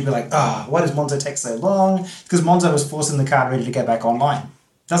behind you would be like, why does Monzo take so long? Because Monzo was forcing the card ready to go back online.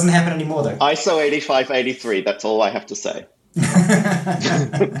 Doesn't happen anymore, though. ISO 8583, that's all I have to say.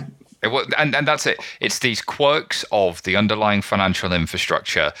 And that's it. It's these quirks of the underlying financial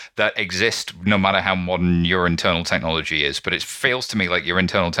infrastructure that exist no matter how modern your internal technology is. But it feels to me like your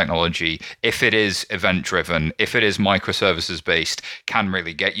internal technology, if it is event-driven, if it is microservices-based, can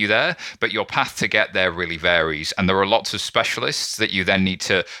really get you there. But your path to get there really varies. And there are lots of specialists that you then need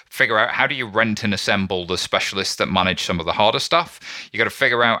to figure out how do you rent and assemble the specialists that manage some of the harder stuff. You got to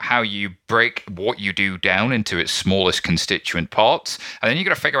figure out how you break what you do down into its smallest constituent parts. And then you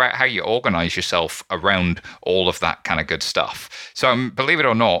got to figure out how you organize yourself around all of that kind of good stuff. So believe it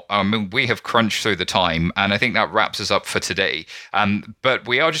or not, we have crunched through the time, and I think that wraps us up for today. But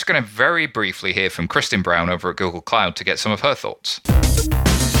we are just going to very briefly hear from Kristen Brown over at Google Cloud to get some of her thoughts.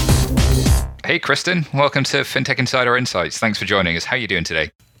 Hey, Kristen, welcome to FinTech Insider Insights. Thanks for joining us. How are you doing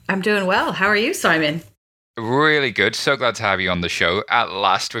today? I'm doing well. How are you, Simon? Really good. So glad to have you on the show. At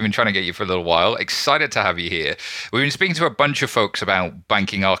last, we've been trying to get you for a little while. Excited to have you here. We've been speaking to a bunch of folks about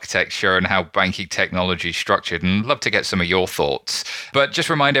banking architecture and how banking technology is structured, and love to get some of your thoughts. But just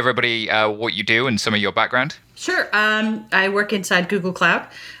remind everybody what you do and some of your background. Sure. I work inside Google Cloud.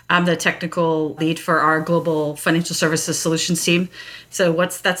 I'm the technical lead for our global financial services solutions team. So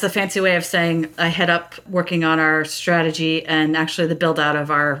that's the fancy way of saying I head up working on our strategy and actually the build out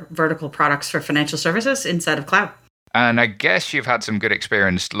of our vertical products for financial services inside of cloud. And I guess you've had some good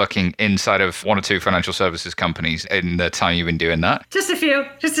experience looking inside of one or two financial services companies in the time you've been doing that. Just a few.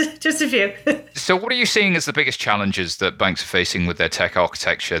 Just a few. So what are you seeing as the biggest challenges that banks are facing with their tech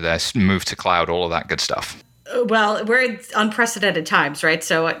architecture, their move to cloud, all of that good stuff? Well, we're in unprecedented times, right?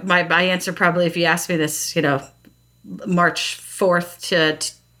 So my answer probably, if you ask me this, March 4th to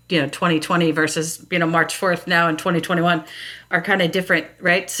 2020 versus, March 4th now in 2021 are kind of different,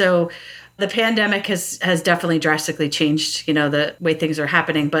 right? So the pandemic has definitely drastically changed, the way things are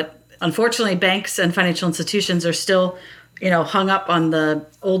happening. But unfortunately, banks and financial institutions are still, hung up on the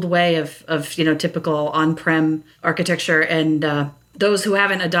old way of typical on-prem architecture. And those who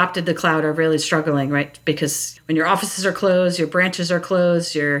haven't adopted the cloud are really struggling, right? Because when your offices are closed, your branches are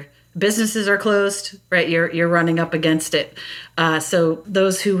closed, your businesses are closed, right? You're running up against it. So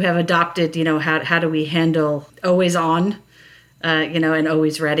those who have adopted, how do we handle always on, and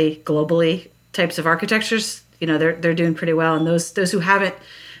always ready globally types of architectures, they're doing pretty well. And those who haven't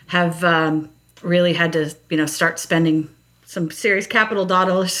have really had to, start spending some serious capital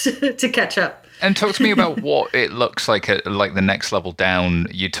dollars to catch up. And talk to me about what it looks like at like the next level down.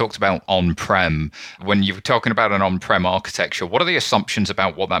 You talked about on-prem. When you're talking about an on-prem architecture, what are the assumptions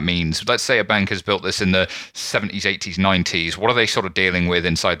about what that means? Let's say a bank has built this in the 70s, 80s, 90s. What are they sort of dealing with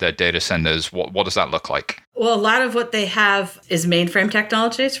inside their data centers? What does that look like? Well, a lot of what they have is mainframe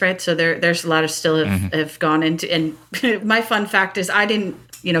technologies, right? So there's a lot of still have gone into, and my fun fact is I'm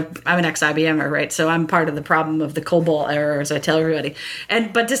an ex-IBMer, right? So I'm part of the problem of the COBOL error, as I tell everybody.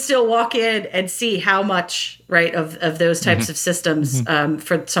 But to still walk in and see how much, right, of those types of systems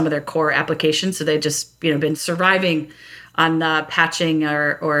for some of their core applications. So they've just, been surviving on patching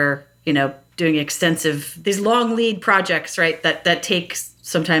or doing these long lead projects, right, that takes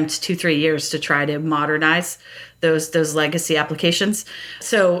sometimes 2-3 years to try to modernize those legacy applications.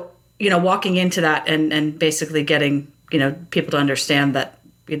 So, walking into that and basically getting, people to understand that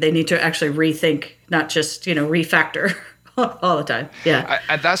they need to actually rethink, not just, refactor all the time. Yeah.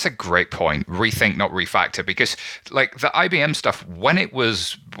 And that's a great point. Rethink, not refactor, because like the IBM stuff, when it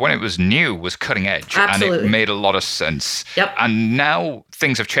was new, was cutting edge. Absolutely. And it made a lot of sense. Yep. And now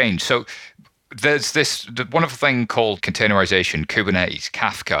things have changed. So there's this wonderful thing called containerization, Kubernetes,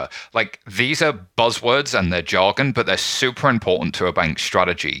 Kafka. Like these are buzzwords and they're jargon, but they're super important to a bank's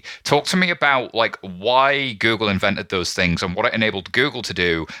strategy. Talk to me about like why Google invented those things and what it enabled Google to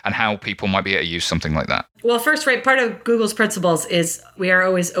do and how people might be able to use something like that. Well, first, right, part of Google's principles is we are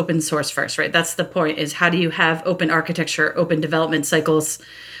always open source first, right? That's the point, is how do you have open architecture, open development cycles?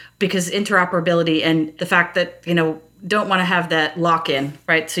 Because interoperability and the fact that, don't want to have that lock-in,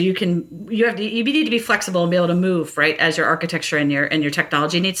 right? So you need to be flexible and be able to move, right, as your architecture and your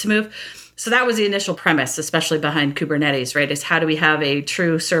technology needs to move. So that was the initial premise, especially behind Kubernetes, right? Is how do we have a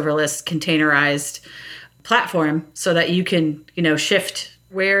true serverless, containerized platform so that you can, shift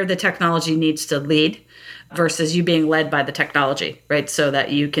where the technology needs to lead versus you being led by the technology, right? So that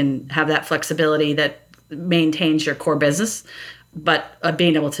you can have that flexibility that maintains your core business, but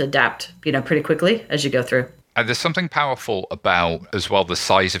being able to adapt, pretty quickly as you go through. There's something powerful about, as well, the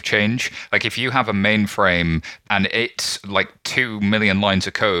size of change. Like if you have a mainframe and it's like 2 million lines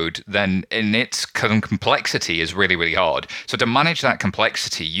of code, then in its complexity is really, really hard. So to manage that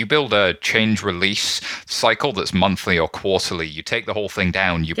complexity, you build a change release cycle that's monthly or quarterly. You take the whole thing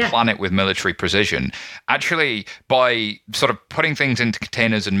down, you plan it with military precision. Actually, by sort of putting things into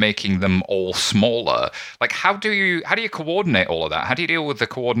containers and making them all smaller, like how do you coordinate all of that? How do you deal with the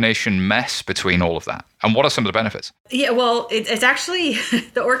coordination mess between all of that? And what are some of the benefits? Yeah, well, it's actually,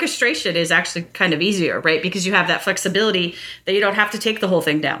 the orchestration is actually kind of easier, right? Because you have that flexibility that you don't have to take the whole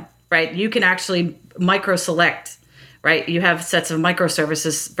thing down, right? You can actually micro-select, right? You have sets of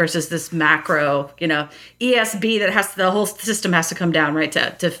microservices versus this macro, ESB that the whole system has to come down, right?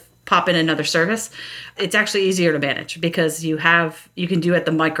 To pop in another service, it's actually easier to manage because you can do at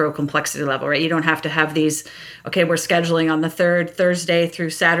the micro complexity level, right? You don't have to have these, okay, we're scheduling on the third Thursday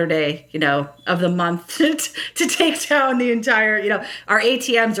through Saturday, of the month to take down the entire, our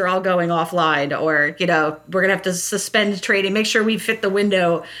ATMs are all going offline, or, we're going to have to suspend trading, make sure we fit the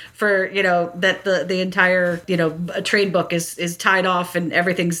window for, that the entire, trade book is tied off and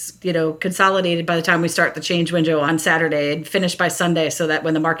everything's, consolidated by the time we start the change window on Saturday and finish by Sunday, so that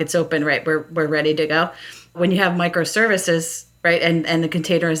when the market's open, right, we're ready to go. When you have microservices, right, and the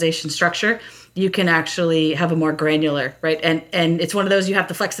containerization structure, you can actually have a more granular, right, and it's one of those, you have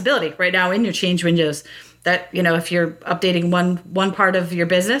the flexibility right now in your change windows that, if you're updating one part of your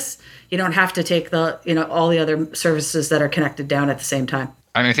business, you don't have to take the, all the other services that are connected down at the same time.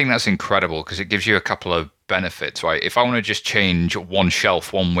 And I think that's incredible because it gives you a couple of benefits, right? If I want to just change one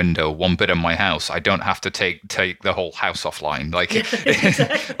shelf, one window, one bit of my house, I don't have to take the whole house offline. Like,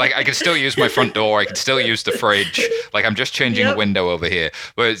 Exactly. like I can still use my front door, I can still use the fridge. Like I'm just changing a window over here.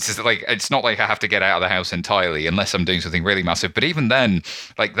 But it's just like, it's not like I have to get out of the house entirely unless I'm doing something really massive. But even then,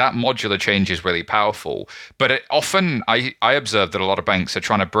 like that modular change is really powerful. But often I observe that a lot of banks are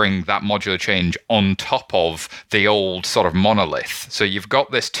trying to bring that modular change on top of the old sort of monolith. So you've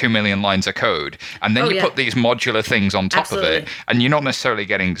got this 2 million lines of code, and then put these modular things on top of it, and you're not necessarily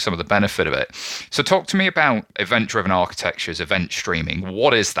getting some of the benefit of it. So talk to me about event-driven architectures, event streaming.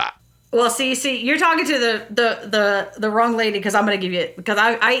 What is that? Well, see, you're talking to the wrong lady, because I'm going to give you, because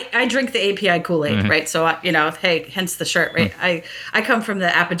I drink the API Kool-Aid, right? So, hey, hence the shirt, right? I come from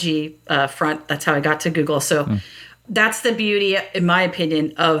the Apogee front. That's how I got to Google. So that's the beauty, in my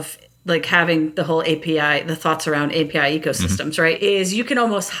opinion, of like having the whole API, the thoughts around API ecosystems, right? Is you can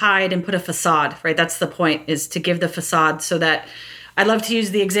almost hide and put a facade, right? That's the point, is to give the facade so that, I love to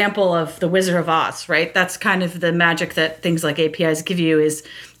use the example of the Wizard of Oz, right? That's kind of the magic that things like APIs give you, is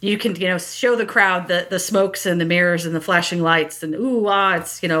you can, show the crowd the smokes and the mirrors and the flashing lights and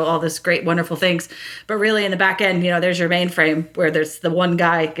it's, all this great, wonderful things. But really in the back end, there's your mainframe where there's the one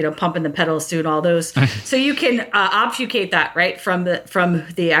guy, pumping the pedals, doing all those. So you can obfuscate that, right, from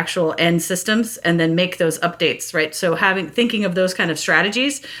the actual end systems, and then make those updates, right? So thinking of those kind of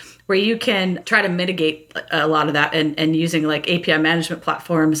strategies where you can try to mitigate a lot of that, and using like API management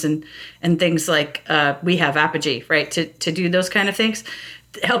platforms and things like we have Apogee, right, to do those kind of things.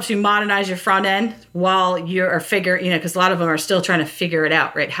 It helps you modernize your front end while you're figuring, because a lot of them are still trying to figure it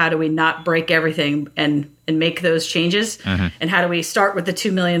out, right? How do we not break everything and make those changes? And how do we start with the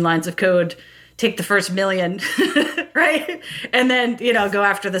 2 million lines of code, take the first million, right? And then, go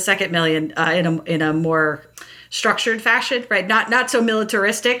after the second million in a more structured fashion, right? Not so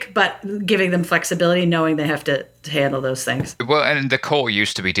militaristic, but giving them flexibility, knowing they have to handle those things. Well, and the core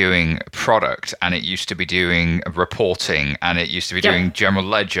used to be doing product, and it used to be doing reporting, and it used to be doing general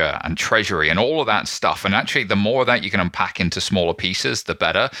ledger and treasury and all of that stuff. And actually, the more of that you can unpack into smaller pieces, the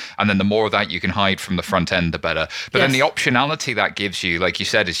better. And then the more of that you can hide from the front end, the better. But then the optionality that gives you, like you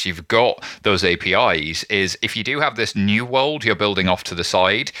said, is you've got those APIs, is if you do have this new world you're building off to the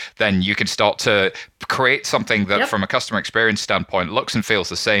side, then you can start to create something that from a customer experience standpoint looks and feels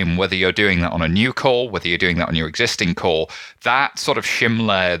the same, whether you're doing that on a new core, whether you're doing that on your existing core. That sort of shim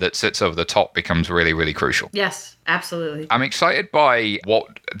layer that sits over the top becomes really, really crucial. Yes, absolutely. I'm excited by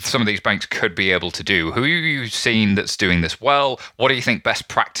what some of these banks could be able to do. Who have you seen that's doing this well? What do you think best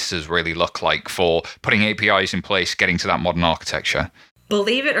practices really look like for putting APIs in place, getting to that modern architecture?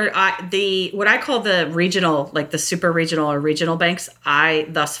 Believe it or what I call the regional, like the super regional or regional banks,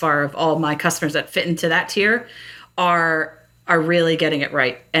 thus far of all my customers that fit into that tier are really getting it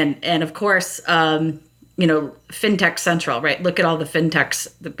right. And of course, FinTech Central, right? Look at all the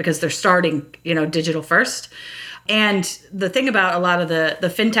FinTechs, because they're starting, digital first. And the thing about a lot of the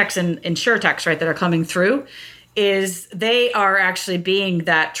FinTechs and InsurTechs, right, that are coming through is they are actually being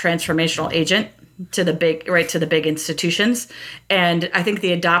that transformational agent to the big institutions. And I think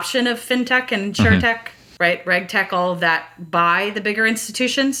the adoption of FinTech and InsurTech, right, RegTech, all of that by the bigger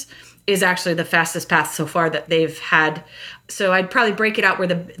institutions is actually the fastest path so far that they've had. So I'd probably break it out where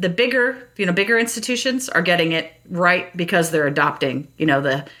the bigger institutions are getting it right because they're adopting,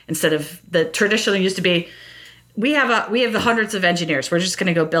 instead of the traditionally used to be, we have the hundreds of engineers, we're just going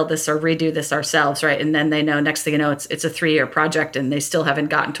to go build this or redo this ourselves, right? And then they know, next thing you know, it's a 3-year project and they still haven't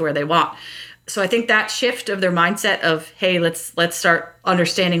gotten to where they want. So I think that shift of their mindset of, hey, let's start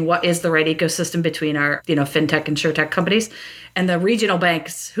understanding what is the right ecosystem between our, FinTech and InsurTech companies and the regional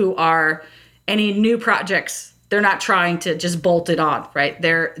banks, who are any new projects, they're not trying to just bolt it on, right?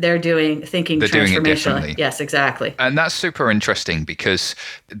 They're thinking transformationally. Yes, exactly. And that's super interesting, because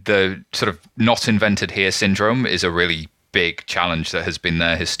the sort of not invented here syndrome is a really big challenge that has been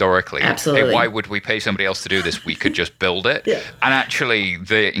there historically. Absolutely. Hey, why would we pay somebody else to do this? We could just build it. Yeah. And actually,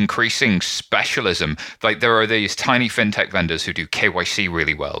 the increasing specialism, like there are these tiny fintech vendors who do KYC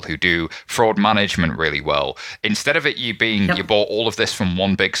really well, who do fraud management really well. Instead of it you being, you bought all of this from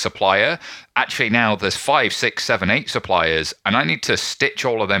one big supplier, actually now there's 5, 6, 7, 8 suppliers, and I need to stitch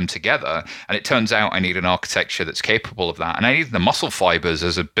all of them together. And it turns out I need an architecture that's capable of that. And I need the muscle fibers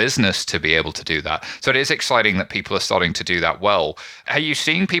as a business to be able to do that. So it is exciting that people are starting to do that well. Are you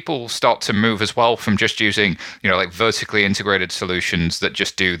seeing people start to move as well from just using, like vertically integrated solutions that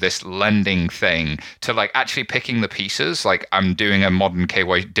just do this lending thing to like actually picking the pieces? Like I'm doing a modern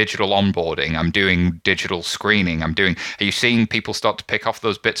KYC digital onboarding, I'm doing digital screening, are you seeing people start to pick off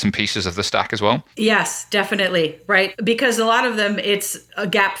those bits and pieces of the stack as well? Yes, definitely. Right. Because a lot of them, it's a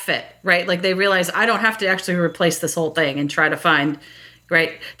gap fit, right? Like they realize I don't have to actually replace this whole thing and try to find,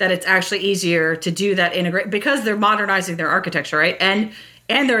 right, that it's actually easier to do that integrate because they're modernizing their architecture, right? And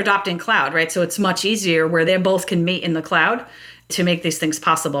they're adopting cloud, right? So it's much easier where they both can meet in the cloud to make these things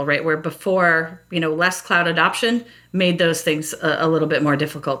possible, right? Where before, less cloud adoption made those things a little bit more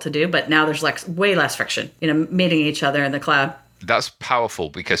difficult to do, but now there's way less friction, meeting each other in the cloud. That's powerful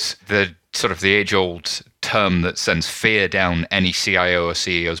because the sort of the age-old term that sends fear down any CIO or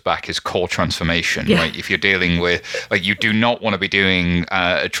CEO's back is core transformation, right? If you're dealing with, you do not want to be doing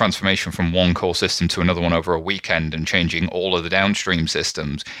a transformation from one core system to another one over a weekend and changing all of the downstream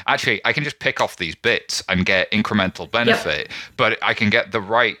systems. Actually, I can just pick off these bits and get incremental benefit, but I can get the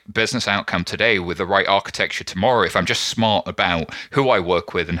right business outcome today with the right architecture tomorrow if I'm just smart about who I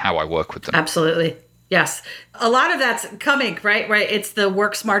work with and how I work with them. Absolutely. Yes. A lot of that's coming, right? It's the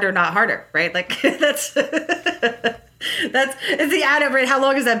work smarter, not harder, right? Like it's the ad, right? How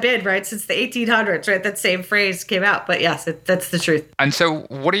long has that been, right? Since the 1800s, right? That same phrase came out. But yes, that's the truth. And so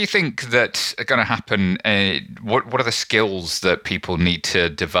what do you think that's going to happen? What are the skills that people need to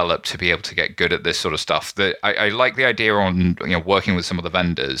develop to be able to get good at this sort of stuff? I like the idea on working with some of the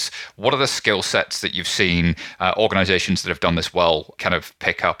vendors. What are the skill sets that you've seen organizations that have done this well kind of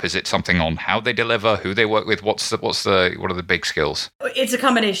pick up? Is it something on how they deliver, who they work with? What are the big skills? It's a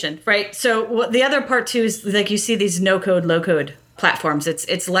combination, right? So the other part too is like you see these no-code, low-code platforms.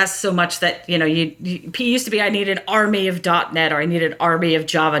 It's less so much that, it used to be I need an army of .NET or I need an army of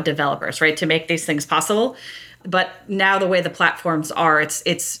Java developers, right, to make these things possible. But now the way the platforms are,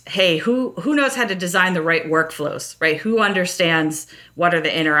 it's hey, who knows how to design the right workflows, right? Who understands what are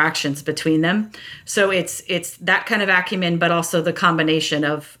the interactions between them? So it's that kind of acumen, but also the combination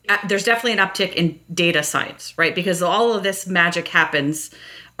of there's definitely an uptick in data science, right? Because all of this magic happens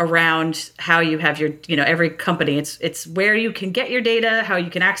around how you have your, every company. It's where you can get your data, how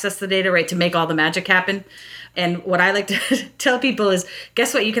you can access the data, right, to make all the magic happen. And what I like to tell people is,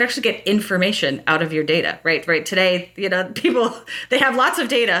 guess what? You can actually get information out of your data, right? Right. Today, people, they have lots of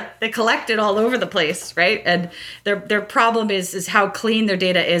data. They collect it all over the place, right? And their problem is how clean their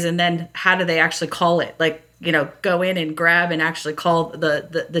data is. And then how do they actually call it? Like, go in and grab and actually call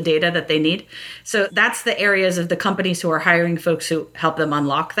the data that they need. So that's the areas of the companies who are hiring folks who help them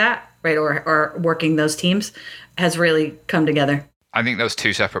unlock that, right? Or working those teams has really come together. I think those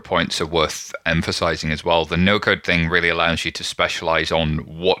two separate points are worth emphasizing as well. The no-code thing really allows you to specialize on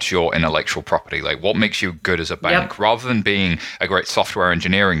what's your intellectual property, like what makes you good as a bank. Rather than being a great software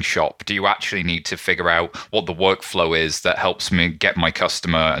engineering shop, do you actually need to figure out what the workflow is that helps me get my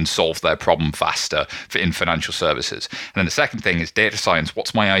customer and solve their problem faster in financial services? And then the second thing is data science.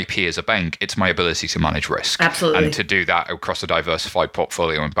 What's my IP as a bank? It's my ability to manage risk. Absolutely. And to do that across a diversified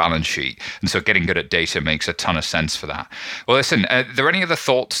portfolio and balance sheet. And so getting good at data makes a ton of sense for that. Well, listen, are there any other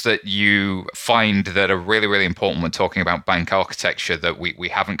thoughts that you find that are really, really important when talking about bank architecture that we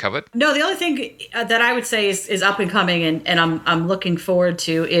haven't covered? No, the only thing that I would say is up and coming and I'm looking forward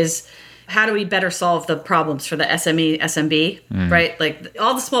to is how do we better solve the problems for the SME, SMB, right? Like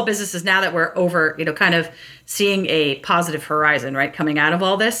all the small businesses now that we're over, kind of seeing a positive horizon, right, coming out of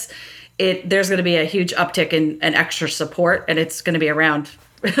all this, there's going to be a huge uptick in extra support, and it's going to be around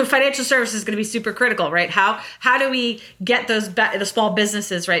financial services is going to be super critical, right? How do we get the small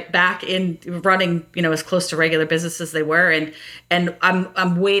businesses right back in running, as close to regular business as they were? And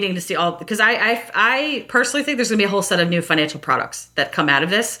I'm waiting to see all, because I personally think there's going to be a whole set of new financial products that come out of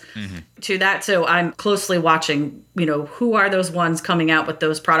this to that. So I'm closely watching, who are those ones coming out with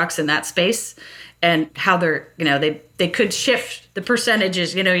those products in that space, and how they're, they could shift the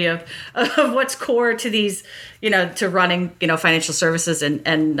percentages, of what's core to these, to running, financial services.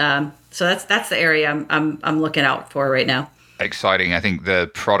 And so that's the area I'm looking out for right now. exciting. I think the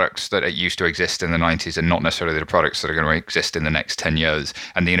products that used to exist in the 90s are not necessarily the products that are going to exist in the next 10 years.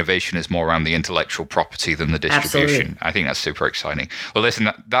 And the innovation is more around the intellectual property than the distribution. Absolutely. I think that's super exciting. Well, listen,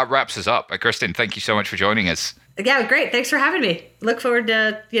 that wraps us up. Kristen, thank you so much for joining us. Yeah, great. Thanks for having me. Look forward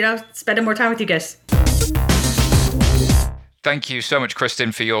to, spending more time with you guys. Thank you so much,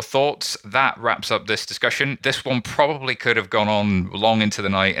 Kristen, for your thoughts. That wraps up this discussion. This one probably could have gone on long into the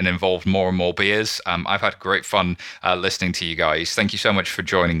night and involved more and more beers. I've had great fun listening to you guys. Thank you so much for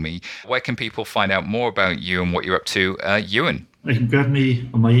joining me. Where can people find out more about you and what you're up to? Ewan? You can grab me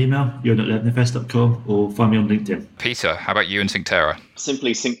on my email, ewan@11fs.com, or find me on LinkedIn. Peter, how about you and Synctera?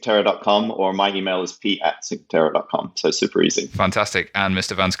 Simply synctera.com, or my email is p@synctera.com. So super easy. Fantastic. And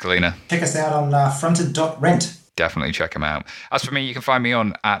Mr. Van Scalina? Check us out on fronted.rent. Definitely check them out. As for me, you can find me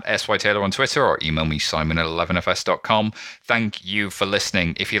on @sytaylor on Twitter, or email me simon@11fs.com. Thank you for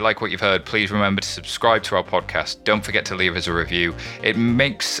listening. If you like what you've heard, please remember to subscribe to our podcast. Don't forget to leave us a review. It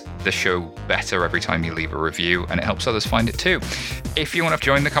makes the show better every time you leave a review, and it helps others find it too. If you want to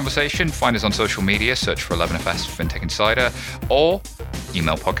join the conversation, find us on social media, search for 11FS FinTech Insider, or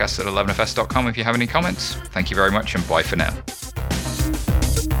email podcast@11fs.com if you have any comments. Thank you very much, and bye for now.